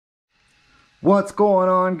What's going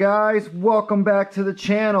on, guys? Welcome back to the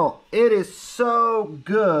channel. It is so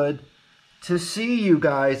good to see you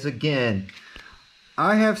guys again.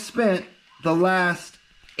 I have spent the last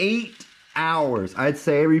 8 hours, I'd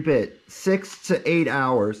say every bit, 6 to 8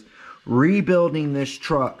 hours, rebuilding this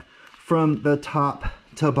truck from the top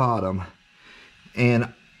to bottom.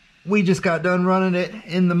 And we just got done running it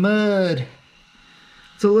in the mud.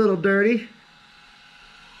 It's a little dirty.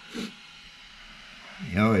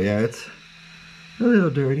 Oh yeah, it's a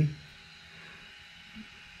little dirty.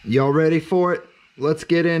 Y'all ready for it? Let's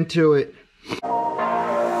get into it.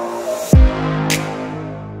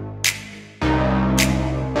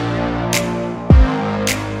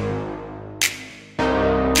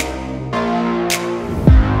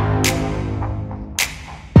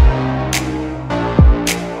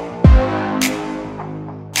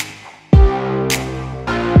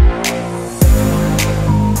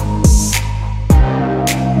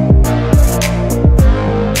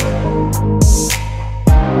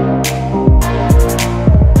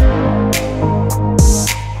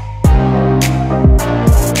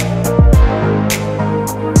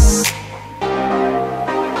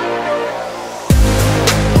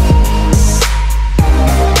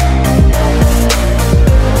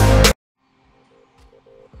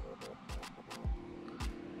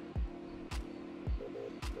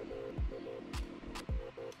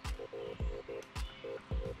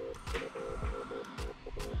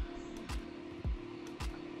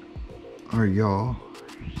 Are y'all,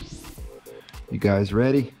 you guys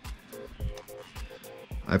ready?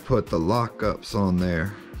 I put the lockups on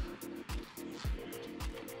there.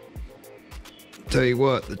 Tell you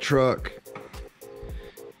what, the truck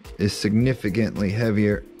is significantly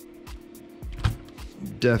heavier.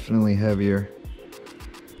 Definitely heavier.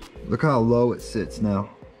 Look how low it sits now.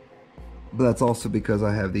 But that's also because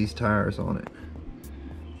I have these tires on it.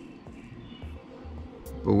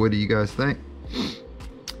 But what do you guys think?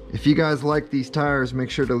 If you guys like these tires, make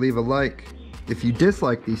sure to leave a like. If you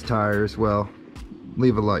dislike these tires, well,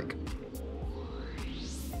 leave a like.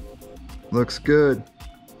 Looks good.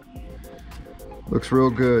 Looks real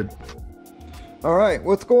good. All right,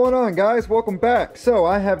 what's going on, guys? Welcome back. So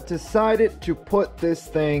I have decided to put this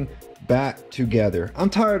thing back together. I'm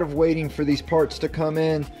tired of waiting for these parts to come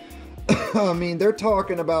in. I mean, they're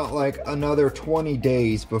talking about like another 20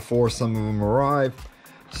 days before some of them arrive.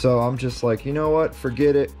 So I'm just like, you know what?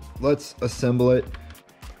 Forget it. Let's assemble it.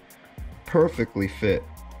 Perfectly fit.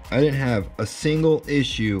 I didn't have a single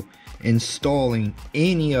issue installing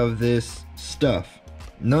any of this stuff.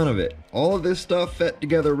 None of it. All of this stuff fit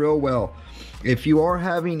together real well. If you are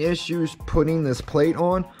having issues putting this plate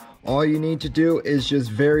on, all you need to do is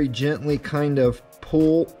just very gently kind of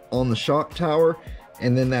pull on the shock tower,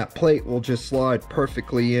 and then that plate will just slide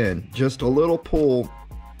perfectly in. Just a little pull.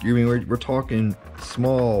 I mean, we're talking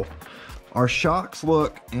small. Our shocks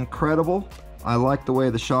look incredible. I like the way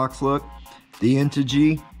the shocks look. The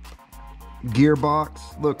Integy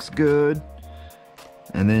gearbox looks good.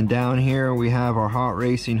 And then down here we have our hot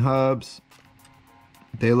racing hubs.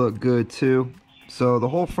 They look good too. So the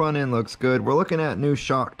whole front end looks good. We're looking at new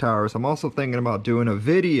shock towers. I'm also thinking about doing a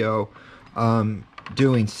video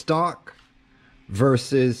doing stock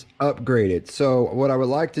versus upgraded. So what I would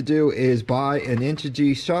like to do is buy an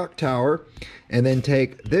Integy shock tower and then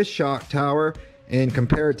take this shock tower and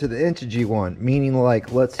compare it to the Integy one, meaning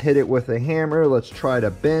like let's hit it with a hammer, let's try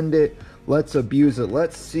to bend it, let's abuse it,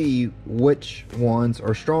 let's see which ones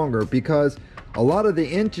are stronger, because a lot of the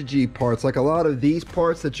Integy parts, like a lot of these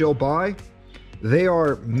parts that you'll buy, they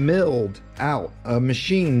are milled out. A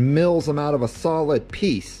machine mills them out of a solid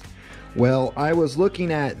piece. Well, I was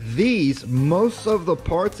looking at these, most of the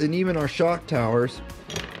parts, and even our shock towers,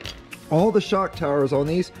 all the shock towers on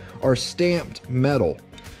these are stamped metal,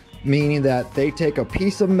 meaning that they take a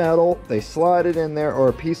piece of metal, they slide it in there, or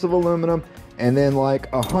a piece of aluminum, and then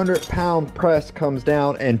like 100-pound press comes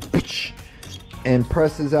down and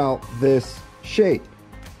presses out this shape.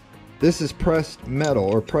 This is pressed metal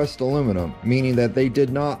or pressed aluminum, meaning that they did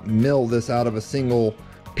not mill this out of a single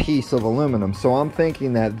piece of aluminum. So I'm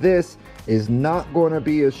thinking that this is not going to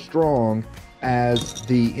be as strong as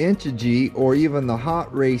the Integy or even the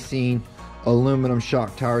hot racing aluminum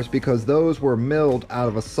shock towers, because those were milled out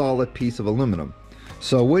of a solid piece of aluminum.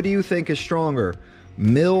 So what do you think is stronger,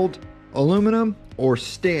 milled aluminum or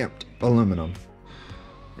stamped aluminum?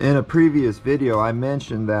 In a previous video I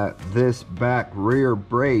mentioned that this back rear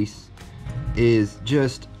brace is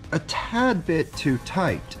just a tad bit too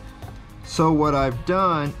tight. So what I've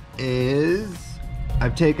done is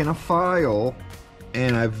I've taken a file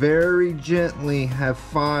and I very gently have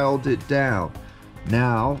filed it down.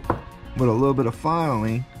 Now, with a little bit of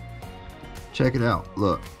filing, Check it out,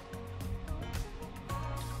 look.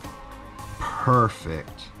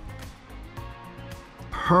 Perfect.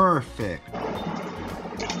 Perfect.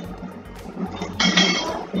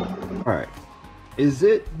 Alright. Is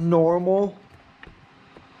it normal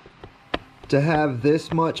to have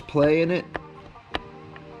this much play in it?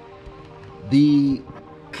 The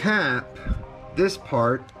cap, this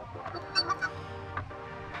part,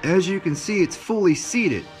 as you can see, it's fully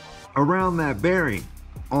seated around that bearing.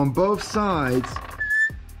 On both sides,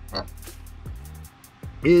 it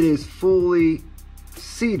is fully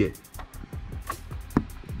seated.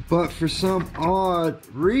 But for some odd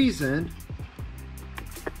reason,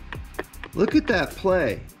 look at that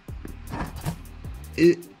play.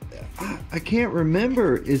 I can't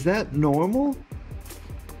remember, is that normal?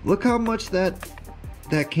 Look how much that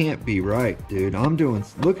can't be right, dude.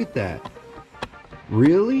 Look at that.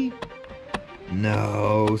 Really?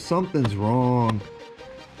 No, something's wrong.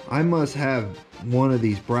 I must have one of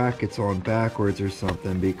these brackets on backwards or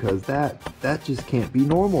something, because that just can't be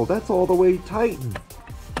normal. That's all the way tightened.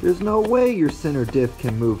 There's no way your center diff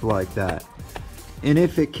can move like that. And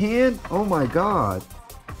if it can, oh my God.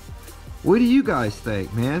 What do you guys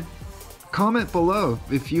think, man? Comment below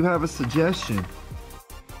if you have a suggestion.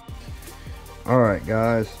 Alright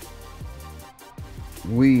guys,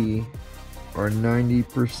 we are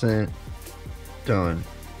 90% done.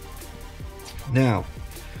 Now,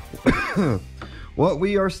 what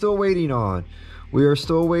we are still waiting on, we are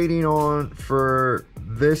still waiting on for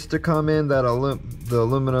this to come in, that the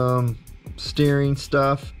aluminum steering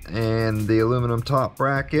stuff and the aluminum top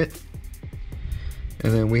bracket,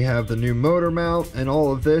 and then we have the new motor mount and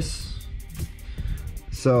all of this.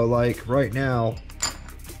 So like right now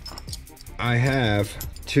I have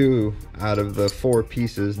 2 out of the 4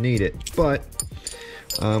 pieces needed, but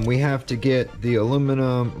we have to get the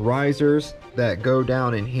aluminum risers that go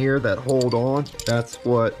down in here that hold on. That's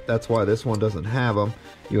why this one doesn't have them.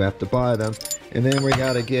 You have to buy them. And then we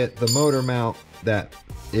got to get the motor mount that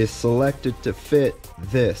is selected to fit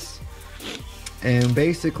this. And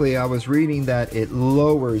basically I was reading that it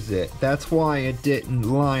lowers it. That's why it didn't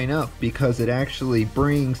line up, because it actually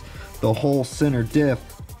brings the whole center diff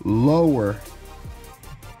lower.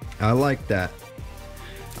 I like that.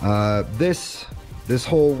 This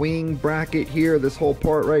whole wing bracket here, this whole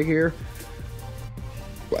part right here,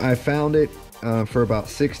 I found it for about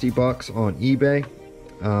 60 bucks on eBay.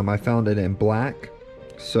 I found it in black,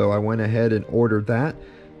 so I went ahead and ordered that.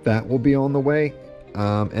 That will be on the way.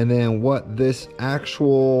 And then what this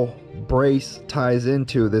actual brace ties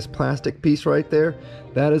into, this plastic piece right there,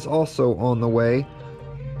 that is also on the way.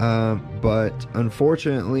 But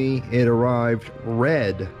unfortunately it arrived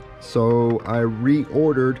red, so I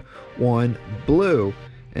reordered one blue.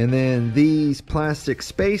 And then these plastic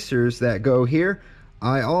spacers that go here,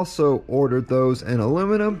 I also ordered those in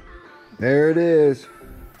aluminum. There it is.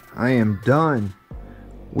 I am done.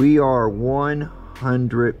 We are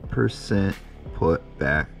 100% put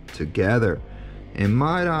back together. And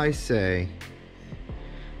might I say,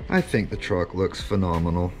 I think the truck looks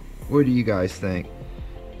phenomenal. What do you guys think?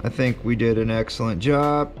 I think we did an excellent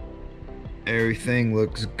job. Everything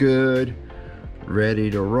looks good, ready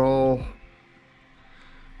to roll.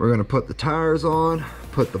 We're gonna put the tires on,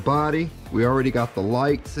 put the body. We already got the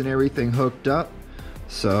lights and everything hooked up.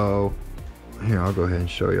 So here, I'll go ahead and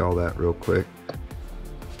show you all that real quick.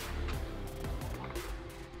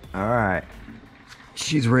 All right,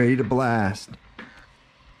 she's ready to blast.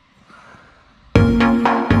 The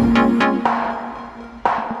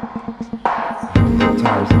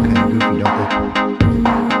tires look kind of goofy, don't they?